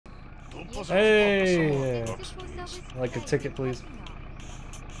Hey! I'd like a ticket, please.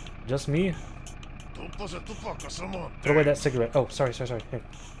 Just me? Throw away that cigarette. Oh, sorry. Here.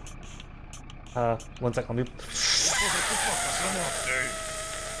 1 sec, let me...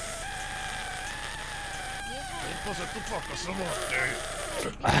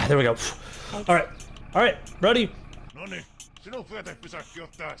 There we go. Alright, ready?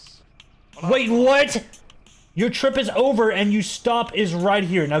 Wait, what? Your trip is over and your stop is right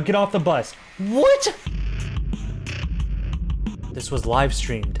here. Now get off the bus. What? This was live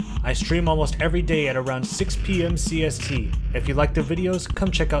streamed. I stream almost every day at around 6 p.m. CST. If you like the videos, come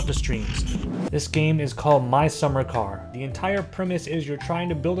check out the streams. This game is called My Summer Car. The entire premise is you're trying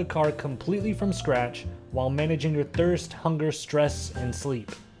to build a car completely from scratch while managing your thirst, hunger, stress, and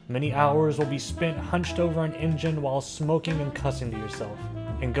sleep. Many hours will be spent hunched over an engine while smoking and cussing to yourself,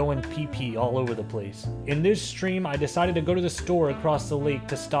 and going pee-pee all over the place. In this stream, I decided to go to the store across the lake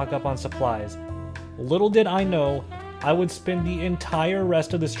to stock up on supplies. Little did I know, I would spend the entire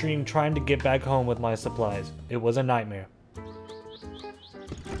rest of the stream trying to get back home with my supplies. It was a nightmare.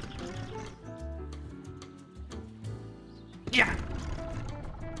 Yeah!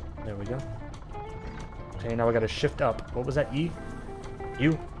 There we go. Okay, now I gotta shift up. What was that, E?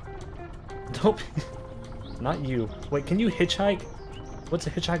 You? Nope. Not you. Wait, can you hitchhike? What's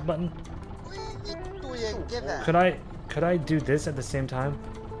the hitchhike button? Could I do this at the same time?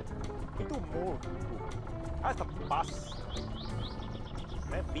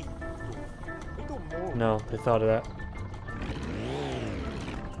 No, they thought of that.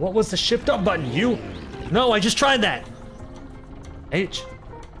 What was the shift up button? You? No, I just tried that. H.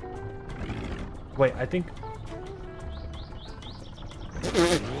 Wait, I think.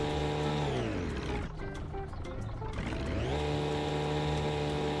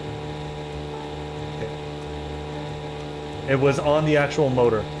 It was on the actual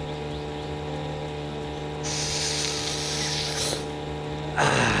motor.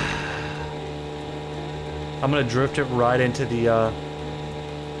 I'm gonna drift it right into the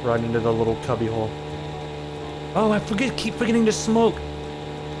little cubby hole. Oh, I keep forgetting to smoke.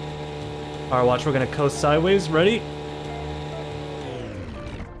 All right, watch. We're gonna coast sideways. Ready?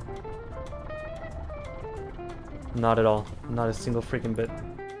 Not at all. Not a single freaking bit.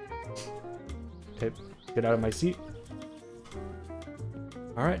 Okay, get out of my seat.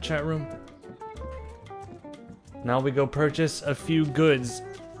 All right, chat room. Now we go purchase a few goods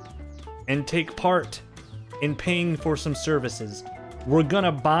and take part in paying for some services. We're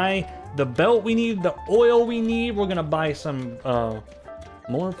gonna buy the belt we need, the oil we need. We're gonna buy some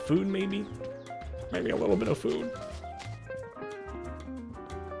more food, maybe a little bit of food.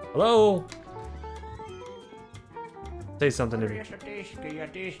 Hello? Say something to me.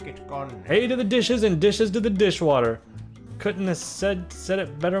 Hey to the dishes and dishes to the dishwater. Couldn't have said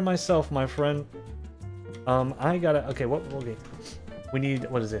it better myself, my friend. I gotta, okay, okay. We need,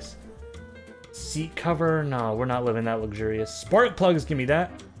 what is this? Seat cover? No, we're not living that luxurious. Spark plugs, give me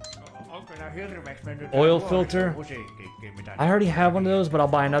that. Oil filter. I already have one of those, but I'll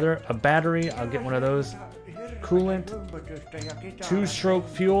buy another. A battery, I'll get one of those. Coolant. 2-stroke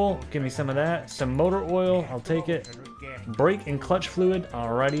fuel, give me some of that. Some motor oil, I'll take it. Brake and clutch fluid,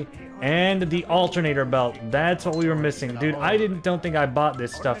 alrighty. And the alternator belt, that's what we were missing. Dude, I don't think I bought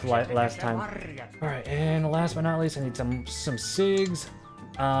this stuff last time. Alright, and last but not least, I need some cigs.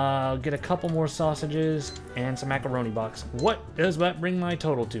 Get a couple more sausages and some macaroni box. What does that bring my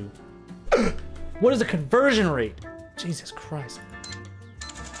total to? What is the conversion rate? Jesus Christ.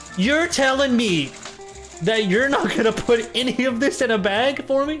 You're telling me that you're not gonna put any of this in a bag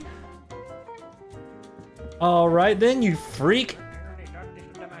for me? Alright then, you freak.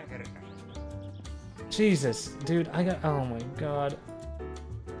 Jesus, dude, oh my god.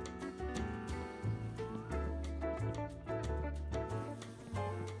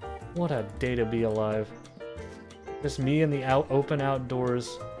 What a day to be alive. Just me in the open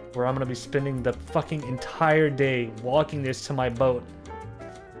outdoors where I'm gonna be spending the fucking entire day walking this to my boat.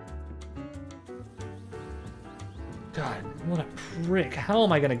 God, what a prick. How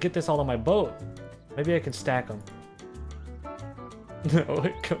am I gonna get this all on my boat? Maybe I can stack them. No,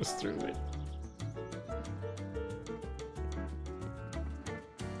 it goes through it.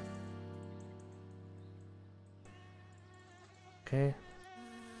 Okay.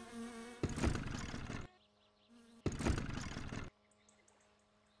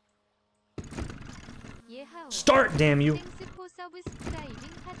 Start, damn you!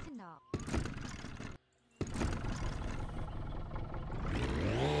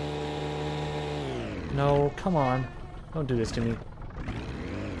 No, come on. Don't do this to me.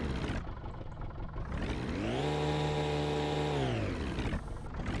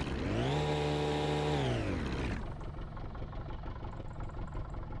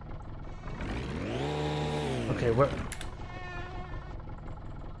 Okay, what?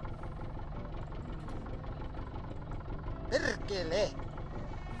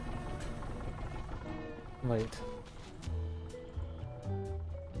 Wait.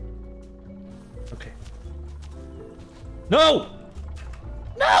 Okay. No!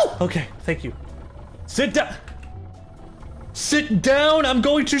 No! Okay, thank you. Sit down! Sit down! I'm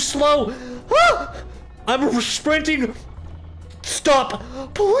going too slow! Ah! I'm sprinting! Stop!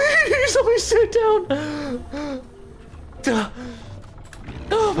 Please let me sit down!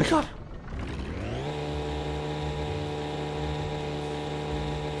 Oh my god!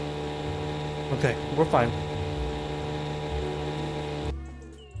 Okay, we're fine.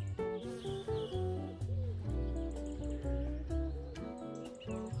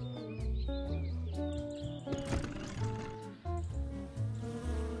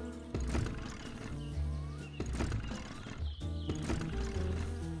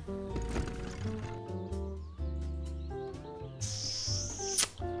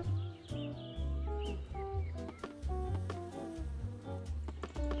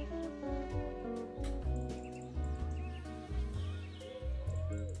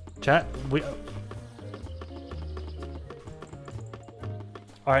 Chat,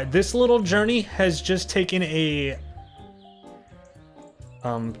 Alright, this little journey has just taken a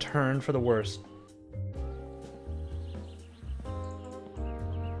turn for the worse.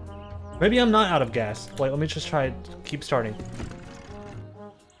 Maybe I'm not out of gas. Wait, let me just try keep starting.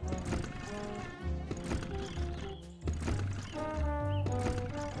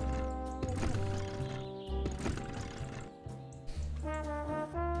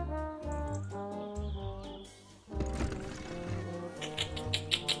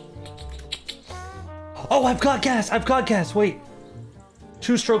 Oh, I've got gas! I've got gas! Wait.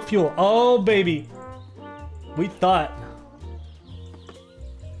 2-stroke fuel. Oh, baby. We thought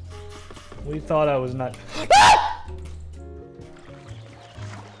I was not.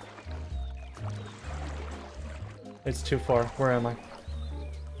 It's too far. Where am I?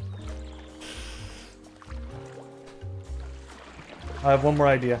 I have one more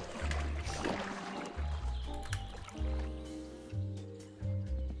idea.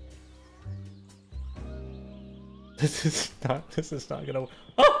 This is not gonna.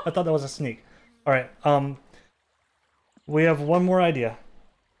 Oh! I thought that was a sneak. Alright, we have one more idea.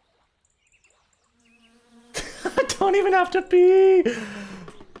 I don't even have to pee!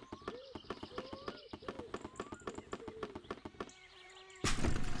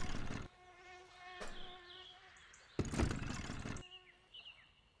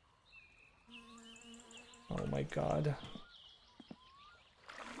 Oh my god.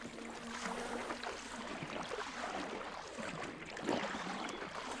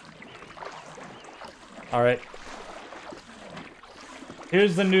 All right.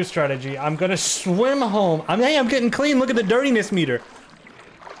 Here's the new strategy. I'm gonna swim home. Hey, I'm getting clean. Look at the dirtiness meter.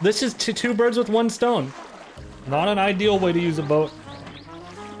 This is two birds with one stone. Not an ideal way to use a boat,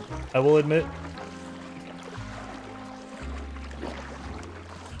 I will admit.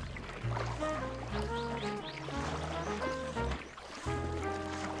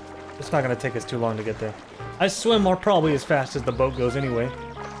 It's not gonna take us too long to get there. I swim more probably as fast as the boat goes anyway.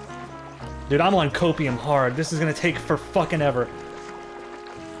 Dude, I'm on copium hard. This is gonna take for fucking ever.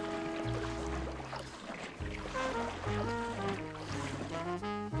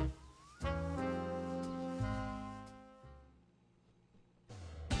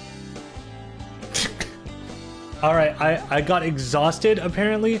 Alright, I got exhausted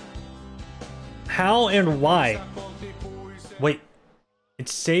apparently. How and why? Wait.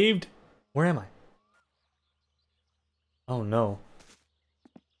 It's saved? Where am I? Oh no.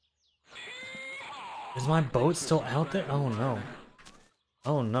 Is my boat still out there? Oh no.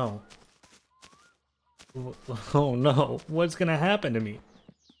 Oh no. Oh no. What's gonna happen to me?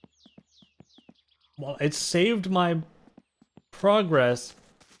 Well, it saved my progress,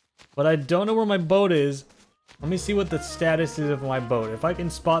 but I don't know where my boat is. Let me see what the status is of my boat. If I can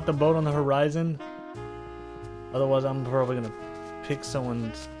spot the boat on the horizon. Otherwise, I'm probably gonna pick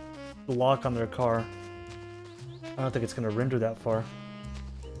someone's lock on their car. I don't think it's gonna render that far.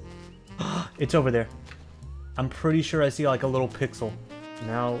 It's over there. I'm pretty sure I see like a little pixel.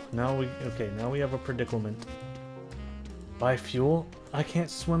 Now we have a predicament. Buy fuel? I can't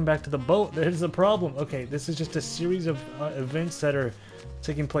swim back to the boat. There's the problem. Okay, this is just a series of events that are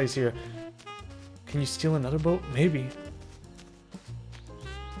taking place here. Can you steal another boat? Maybe.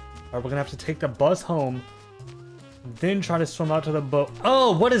 Alright, we're gonna have to take the bus home, then try to swim out to the boat.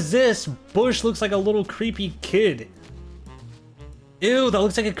 Oh, what is this? Bush looks like a little creepy kid. Ew, that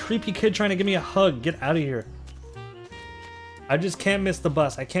looks like a creepy kid trying to give me a hug. Get out of here. I just can't miss the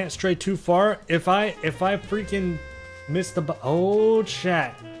bus. I can't stray too far. If I freaking miss the bus. Oh,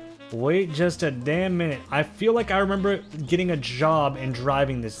 chat. Wait just a damn minute. I feel like I remember getting a job and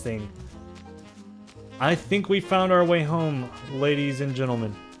driving this thing. I think we found our way home, ladies and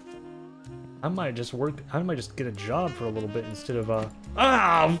gentlemen. I might just get a job for a little bit instead of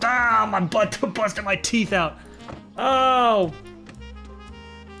my butt busted my teeth out. Oh.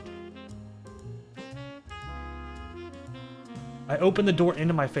 I opened the door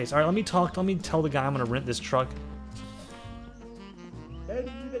into my face. All right, let me tell the guy I'm gonna rent this truck.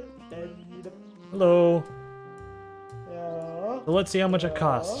 Hello. So let's see how much it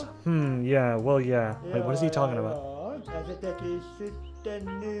costs. Yeah, well, yeah. Wait, what is he talking about?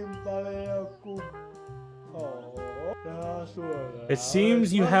 It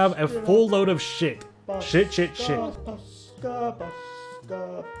seems you have a full load of shit. Shit.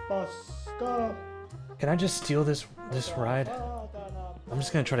 Can I just steal this ride? I'm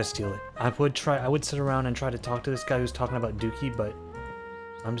just gonna try to steal it. I would sit around and try to talk to this guy who's talking about Dookie, but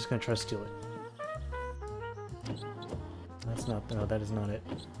I'm just gonna try to steal it. No, that is not it.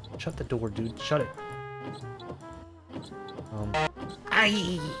 Shut the door, dude. Shut it.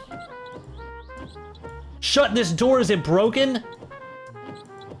 Aye. Shut this door, is it broken?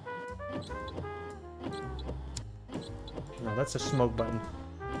 No, that's a smoke button.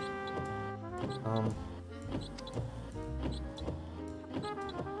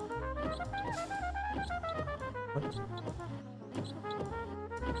 What?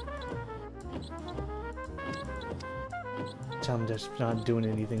 I'm just not doing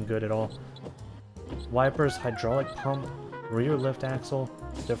anything good at all. Wipers, hydraulic pump, rear lift axle,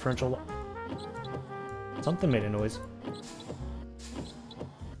 differential. Something made a noise.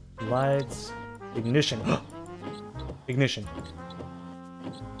 Lights, ignition. Ignition.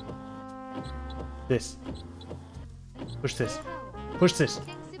 This. Push this. Push this.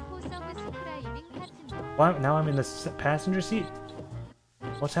 Why? Now I'm in the passenger seat?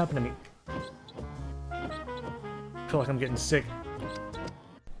 What's happened to me? I feel like I'm getting sick.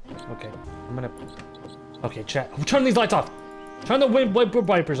 Okay, I'm gonna... Okay, chat. Turn these lights off! Turn the wind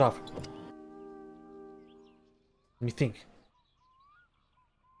wipers off! Let me think.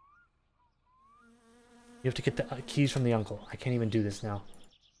 You have to get the keys from the uncle. I can't even do this now.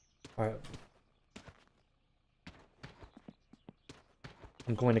 Alright.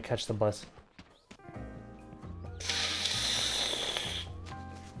 I'm going to catch the bus.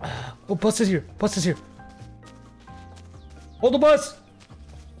 Oh, bus is here! Bus is here! Hold the bus!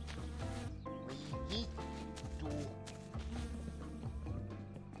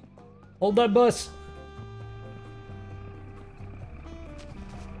 Hold that bus!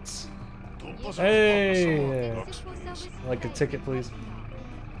 Hey! Like a ticket, please.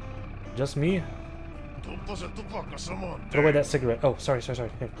 Just me? Put away that cigarette. Oh, sorry.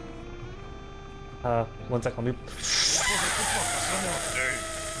 Here. 1 sec, let me...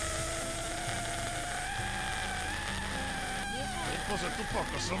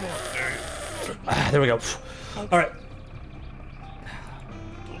 There we go. Alright.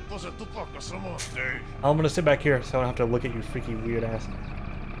 I'm gonna sit back here so I don't have to look at you freaky weird ass.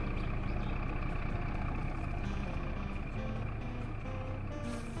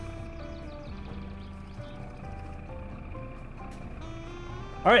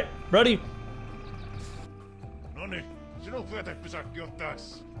 Alright, ready.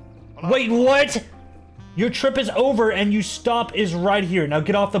 Wait, what? Your trip is over and your stop is right here. Now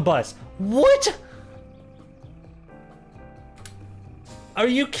get off the bus. What? Are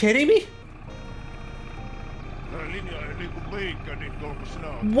you kidding me?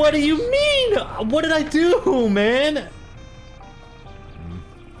 What do you mean? What did I do, man?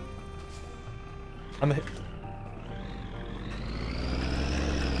 I'm a...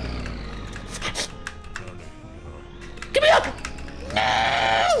 Give me up!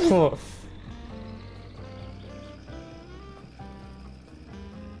 No!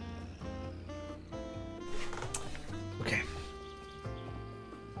 Okay.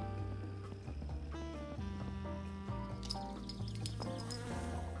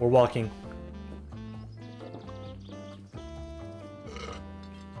 We're walking.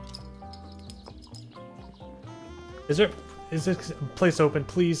 Is this place open,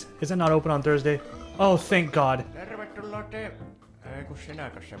 please? Is it not open on Thursday? Oh, thank God.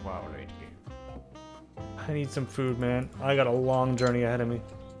 I need some food, man. I got a long journey ahead of me.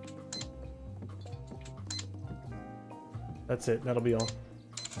 That's it. That'll be all.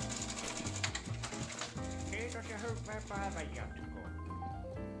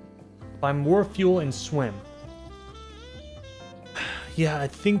 Buy more fuel and swim. Yeah, I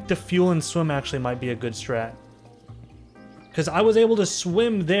think the fuel and swim actually might be a good strat. Because I was able to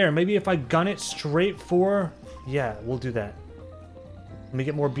swim there. Maybe if I gun it straight for... Yeah, we'll do that. Let me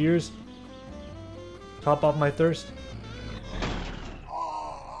get more beers. Top off my thirst.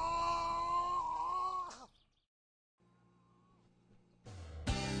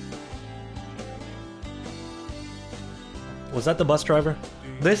 Was that the bus driver?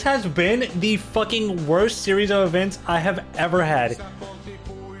 This has been the fucking worst series of events I have ever had.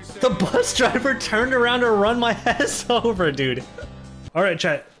 The bus driver turned around to run my ass over, dude. Alright,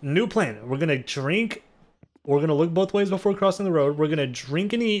 chat. New plan. We're gonna drink. We're gonna look both ways before crossing the road. We're gonna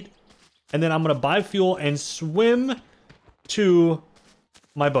drink and eat. And then I'm gonna buy fuel and swim to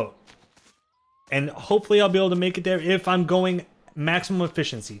my boat. And hopefully I'll be able to make it there if I'm going maximum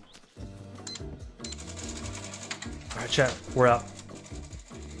efficiency. Alright, chat. We're out.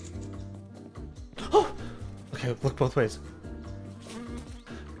 Oh! Okay, look both ways.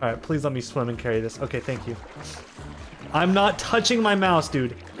 Alright, please let me swim and carry this. Okay, thank you. I'm not touching my mouse,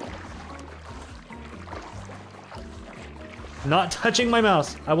 dude. Not touching my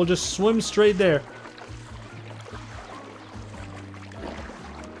mouse. I will just swim straight there.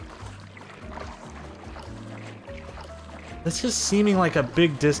 This is seeming like a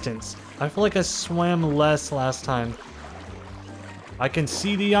big distance. I feel like I swam less last time. I can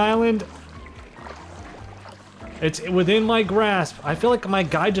see the island. It's within my grasp. I feel like my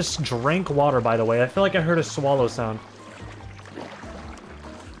guy just drank water, by the way. I feel like I heard a swallow sound.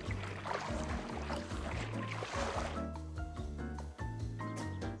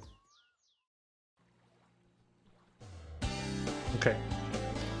 Okay.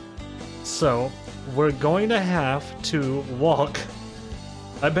 So, we're going to have to walk.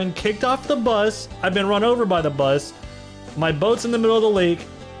 I've been kicked off the bus. I've been run over by the bus. My boat's in the middle of the lake.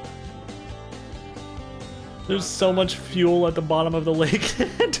 There's so much fuel at the bottom of the lake,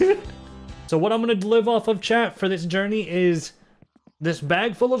 dude. So what I'm gonna live off of, chat, for this journey is this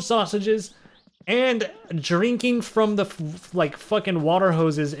bag full of sausages and drinking from the like fucking water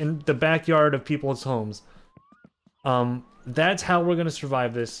hoses in the backyard of people's homes. That's how we're gonna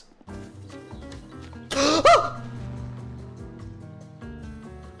survive this.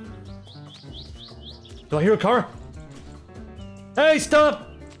 Do I hear a car? Hey, stop!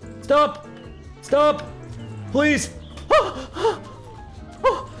 Stop! Stop! Please!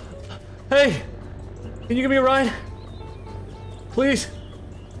 Hey! Can you give me a ride? Please?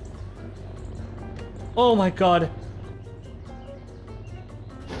 Oh my god.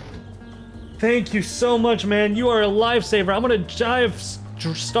 Thank you so much, man. You are a lifesaver. I'm gonna die of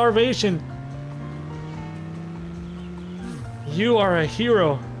starvation. You are a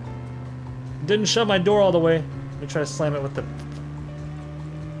hero. Didn't shut my door all the way. Let me try to slam it with the...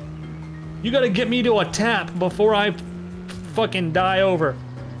 You gotta get me to a tap before I fucking die over.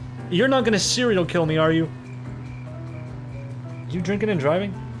 You're not gonna serial kill me, are you? You drinking and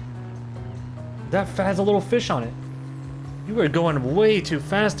driving? That has a little fish on it. You are going way too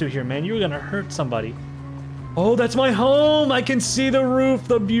fast through here, man. You're gonna hurt somebody. Oh, that's my home! I can see the roof,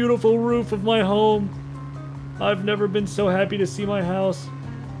 the beautiful roof of my home. I've never been so happy to see my house.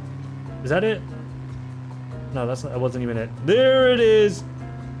 Is that it? No, that wasn't even it. There it is!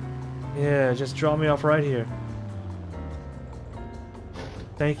 Yeah, just drop me off right here.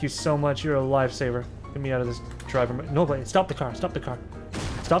 Thank you so much. You're a lifesaver. Get me out of this driver. No, wait. Stop the car. Stop the car.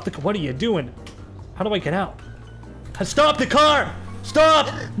 Stop the car. What are you doing? How do I get out? Stop the car! Stop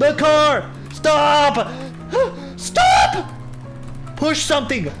the car! Stop! Stop! Push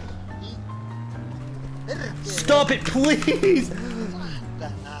something! Stop it, please!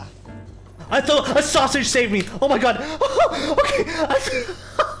 I thought a sausage saved me. Oh my god. Okay.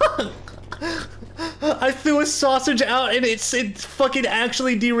 I threw a sausage out and it fucking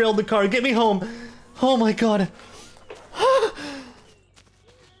actually derailed the car. Get me home. Oh my god.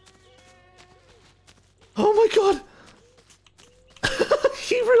 Oh my god.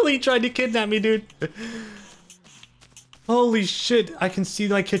 He really tried to kidnap me, dude. Holy shit. I can see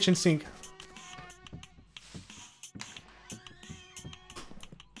my kitchen sink.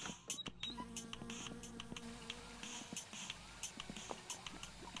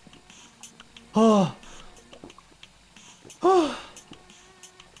 Oh. Oh.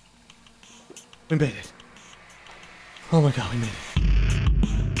 We made it. Oh my god, we made it.